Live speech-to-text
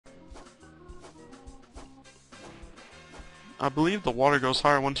I believe the water goes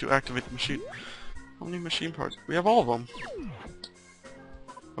higher once you activate the machine. How many machine parts? We have all of them.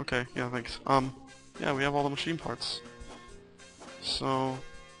 Okay, yeah, thanks. Yeah, we have all the machine parts. So...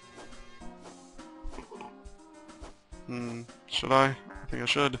 should I? I think I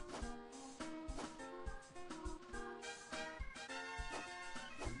should.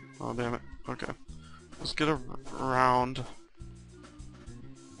 Oh, damn it. Okay. Let's get around.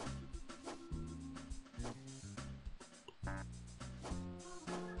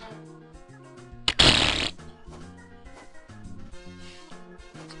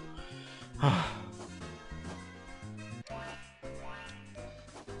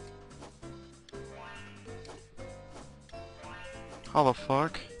 How the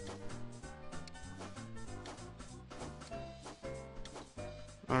fuck?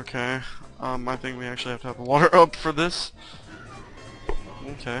 Okay. I think we actually have to have the water up for this.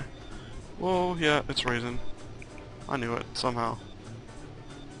 Okay. Whoa, yeah, it's raising. I knew it, somehow.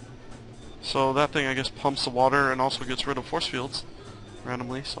 So that thing, I guess, pumps the water and also gets rid of force fields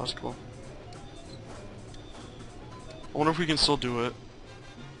randomly, so that's cool. I wonder if we can still do it.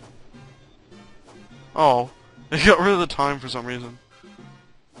 Oh, it got rid of the time for some reason.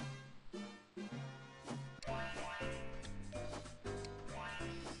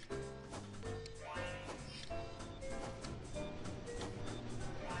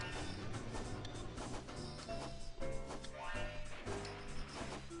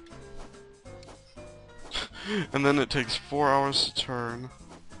 And then it takes 4 hours to turn.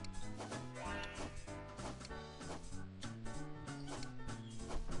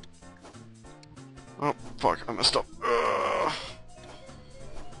 Oh, fuck, I messed up. Ugh.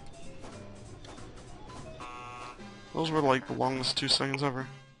 Those were like the longest 2 seconds ever.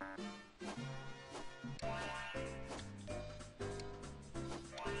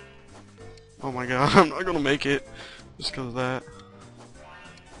 Oh my god, I'm not gonna make it just because of that.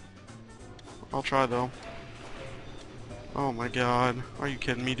 I'll try though. Oh my god, are you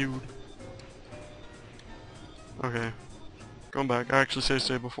kidding me, dude? Okay, going back. I actually saved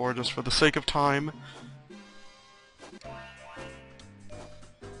save before just for the sake of time.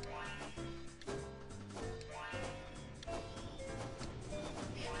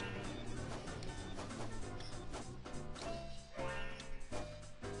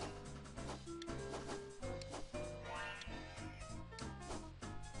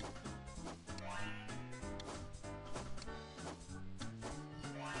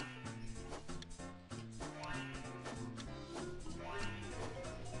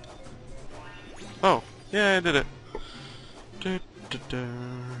 Oh, yeah, I did it.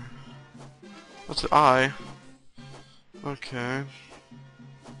 What's the I? Okay.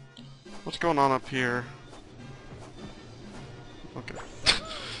 What's going on up here? Okay.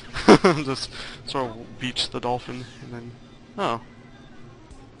 Just sort of beach the dolphin and then... Oh.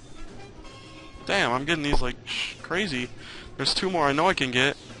 Damn, I'm getting these like crazy. There's 2 more I know I can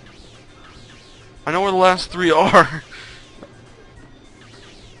get. I know where the last 3 are.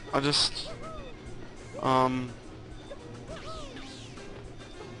 I just... I'm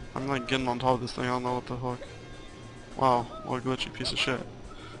like getting on top of this thing, I don't know what the fuck. Wow, what a glitchy piece of shit.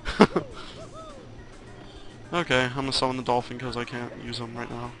 Okay, I'm gonna summon the dolphin because I can't use them right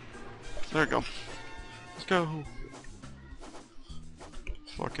now. There we go. Let's go.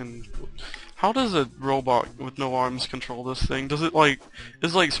 Fucking... How does a robot with no arms control this thing? Does it like...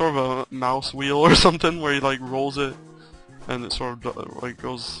 Is it like sort of a mouse wheel or something where he like rolls it and it sort of like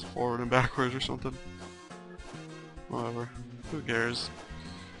goes forward and backwards or something? Whatever. Who cares?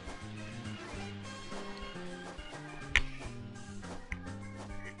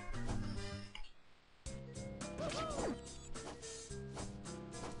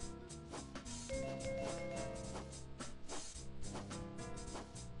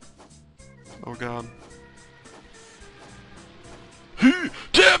 Oh god.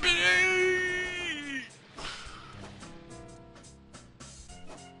 Deputy!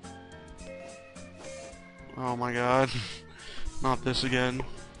 Oh my god. Not this again.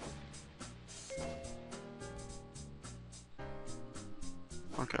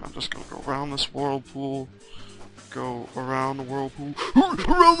 Okay, I'm just gonna go around this whirlpool. Go around the whirlpool.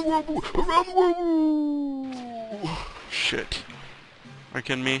 Around the whirlpool! Around the whirlpool! Shit. Are you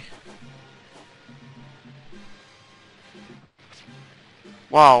kidding me?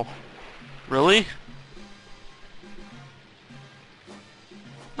 Wow. Really?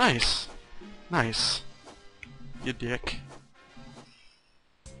 Nice. Nice. You dick.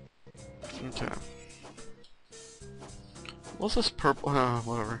 Okay. What's this purple?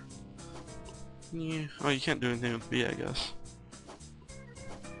 Whatever. Yeah. Oh, you can't do anything with B, I guess.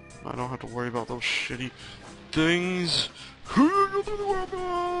 I don't have to worry about those shitty things. Go through the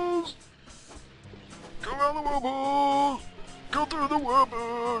webbles! Go around the webbles! Go through the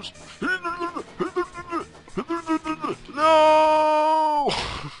webbles! No!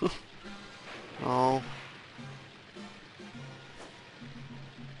 Oh.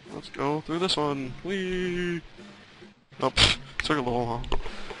 Let's go through this one. Whee! Oh, took a little while.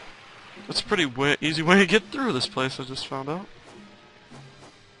 That's a pretty easy way to get through this place, I just found out.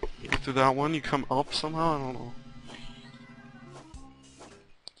 Get through that one, you come up somehow, I don't know.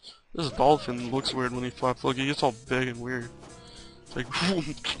 This dolphin looks weird when he flaps. Look, he gets all big and weird. It's like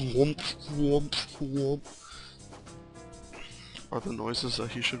whoomp, whoomp, whoomp. Are the noises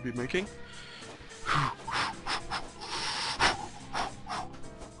that he should be making?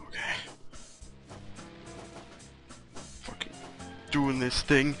 Okay. Fucking doing this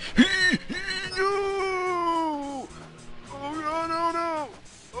thing. No! Oh no, no, no!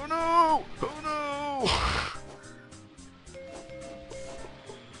 Oh no! Oh no!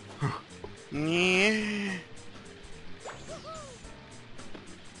 Yeah.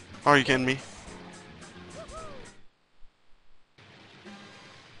 Are you kidding me?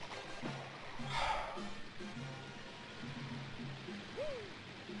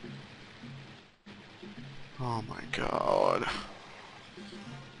 Oh my god.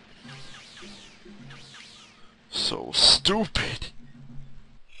 So stupid.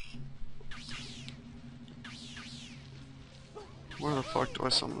 Where the fuck do I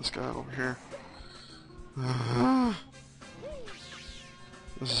summon this guy over here?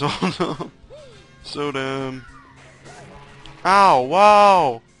 So dumb. Ow,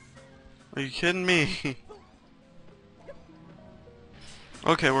 wow! Are you kidding me?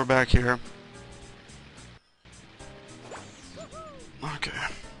 Okay, we're back here. Okay.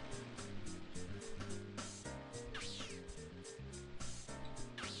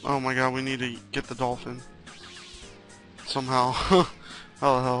 Oh my god, we need to get the dolphin. Somehow. How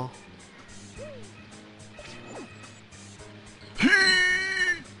the hell?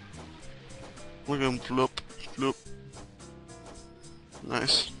 Look at him flip, flip.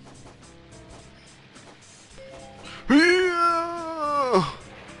 Nice. Yeah!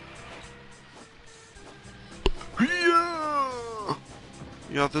 Yeah!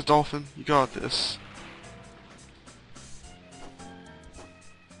 You got this, dolphin. You got this.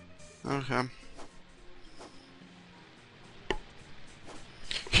 Okay.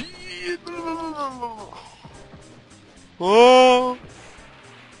 Oh!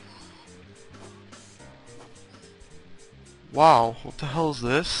 Wow, what the hell is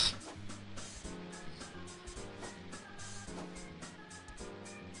this?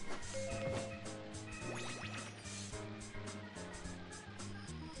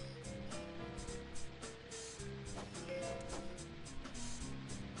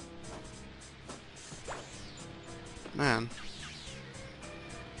 Man.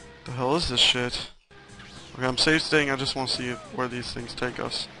 What the hell is this shit? Okay, I'm safe staying, I just want to see where these things take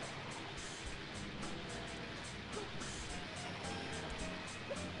us.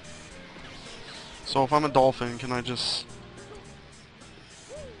 So if I'm a dolphin, can I just...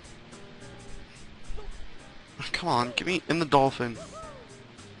 Come on, get me in the dolphin. Are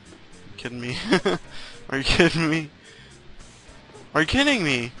you kidding me? Are you kidding me? Are you kidding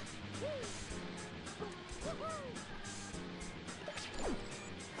me?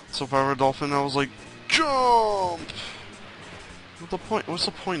 So if I were a dolphin, I was like, jump! What's the point? What's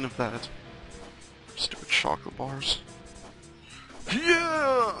the point of that? Stupid chocolate bars.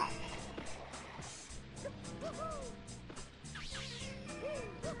 Yeah!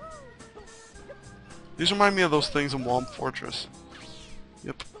 These remind me of those things in Womp Fortress.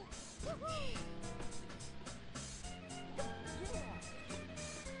 Yep.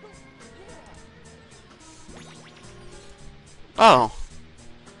 Oh.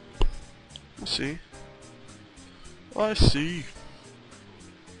 I see. I see.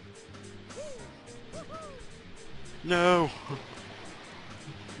 No.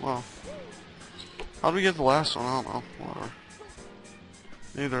 Well. How do we get the last one? I don't know. Whatever.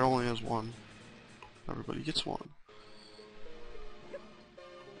 Maybe there only is one. Everybody gets one.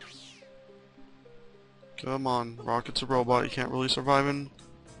 Come on. Rocket's a robot. You can't really survive in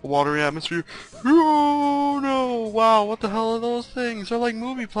a watery atmosphere. Oh no! Wow, what the hell are those things? They're like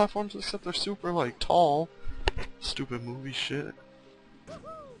movie platforms except they're super like tall. Stupid movie shit.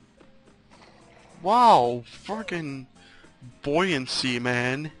 Wow, fucking buoyancy,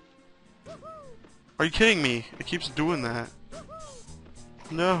 man. Are you kidding me? It keeps doing that.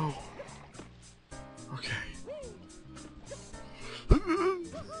 No. Okay.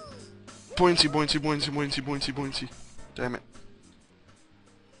 Buoyancy, buoyancy, buoyancy, buoyancy, buoyancy, buoyancy. Damn it.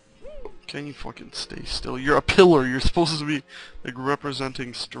 Can you fucking stay still? You're a pillar. You're supposed to be like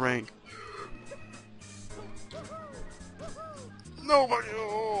representing strength. Nobody.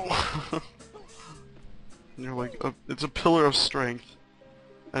 Oh. You're like it's a pillar of strength,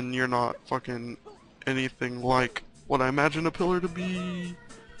 and you're not fucking anything like what I imagine a pillar to be.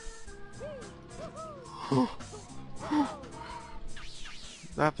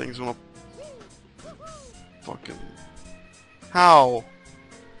 That thing's gonna fucking... How?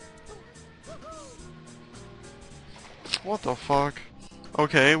 What the fuck?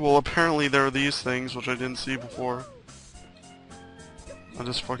 Okay, well apparently there are these things which I didn't see before. I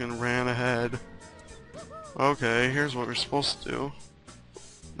just fucking ran ahead. Okay, here's what we're supposed to do.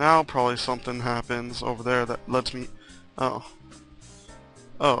 Now probably something happens over there that lets me... Oh.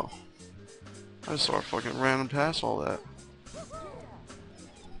 Oh. I just sort of fucking ran past all that.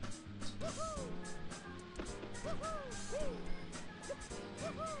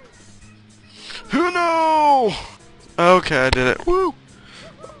 Who no? Okay, I did it. Woo!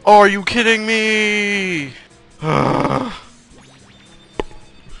 Oh, are you kidding me? That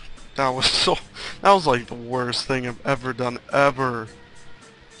was so... That was like the worst thing I've ever done, ever.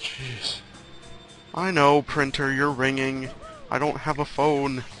 Jeez. I know, printer, you're ringing. I don't have a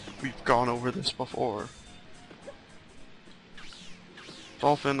phone. We've gone over this before.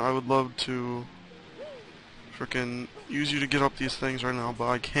 Dolphin, I would love to frickin' use you to get up these things right now, but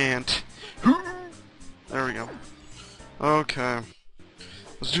I can't. There we go. Okay.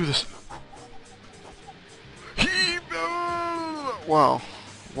 Let's do this. Wow.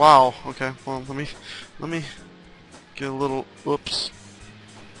 Wow. Okay, well, let me get a little... Whoops.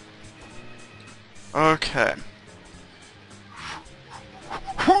 Okay.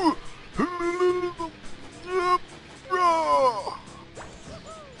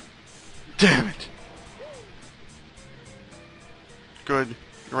 Damn it! Good.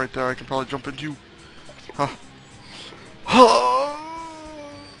 You're right there. I can probably jump into you. Huh.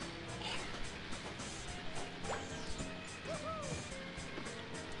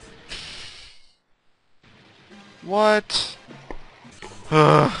 What?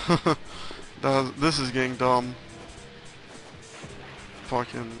 This is getting dumb.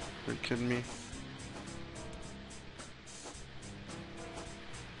 Fucking, are you kidding me?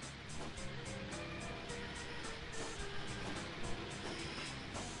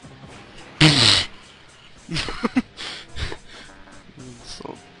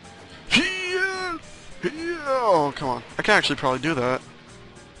 So, oh, come on. I can actually probably do that.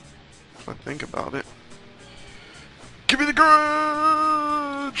 If I think about it. Give me the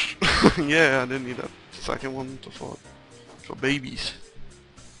grudge! Yeah, I didn't need that second one to fuck. For babies.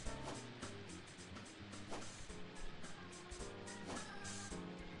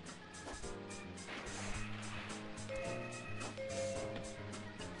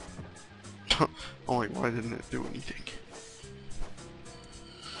 Oh, like, why didn't it do anything?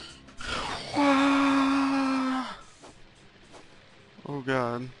 Oh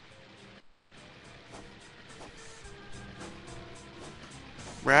god.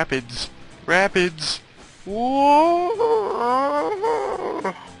 Rapids. Rapids! Whoa!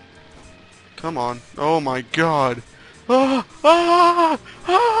 Come on. Oh my god. Ah! Ah!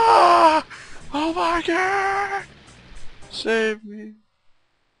 Ah! Oh my god! Save me.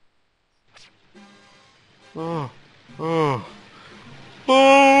 Oh. Oh.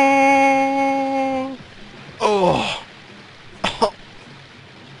 Oh. Oh.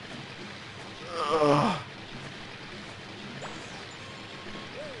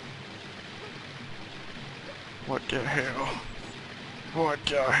 What the hell? What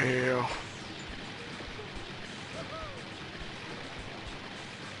the hell?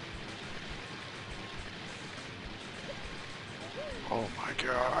 Oh my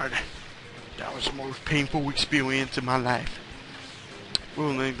god. That was the most painful experience in my life.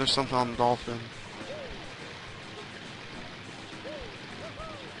 Ooh, there's something on the dolphin.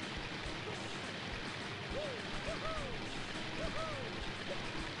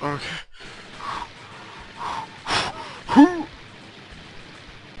 Okay.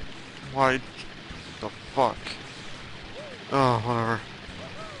 Why the fuck? Oh, whatever.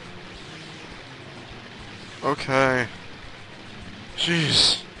 Okay.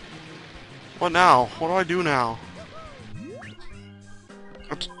 Jeez. What now? What do I do now?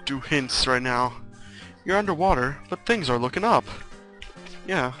 Let's do hints right now. You're underwater, but things are looking up.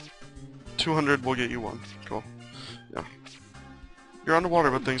 Yeah. 200 will get you one. Cool. Yeah. You're underwater,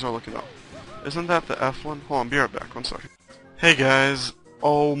 but things are looking up. Isn't that the F one? Hold on, be right back. 1 second. Hey guys.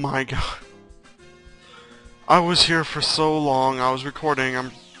 Oh my god. I was here for so long. I was recording.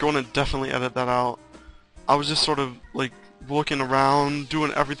 I'm going to definitely edit that out. I was just sort of, like, looking around,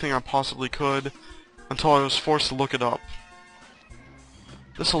 doing everything I possibly could, until I was forced to look it up.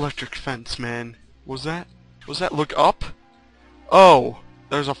 This electric fence, man. Was that look up? Oh,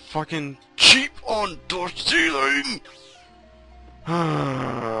 there's a fucking sheep on the ceiling!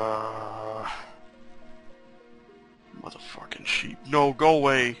 Motherfucking sheep. No, go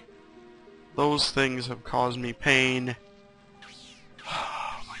away. Those things have caused me pain.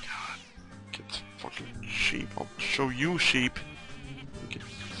 Oh my god. Get the fucking sheep. I'll show you sheep. Get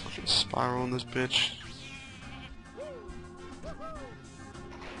fucking spiral in this bitch.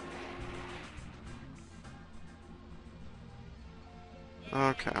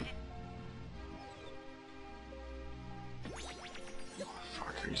 Okay.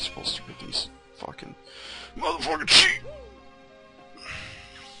 Fuck, are you supposed to get these fucking motherfucking sheep?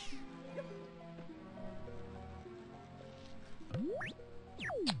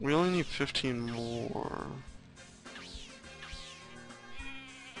 We only need 15 more.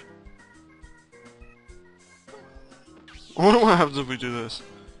 I wonder what happens if we do this.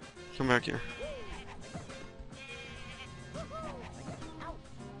 Come back here.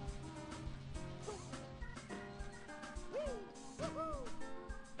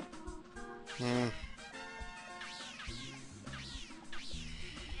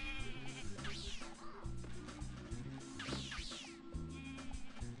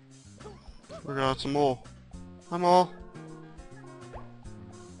 We got some more. Hi, more.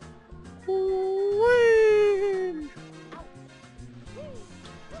 Whee!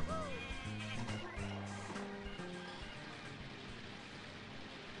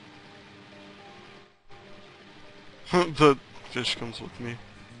 The fish comes with me.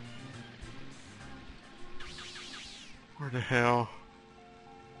 Where the hell?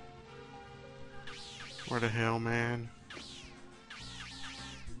 Where the hell, man?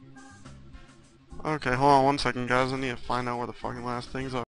 Okay, hold on one second, guys. I need to find out where the fucking last things are.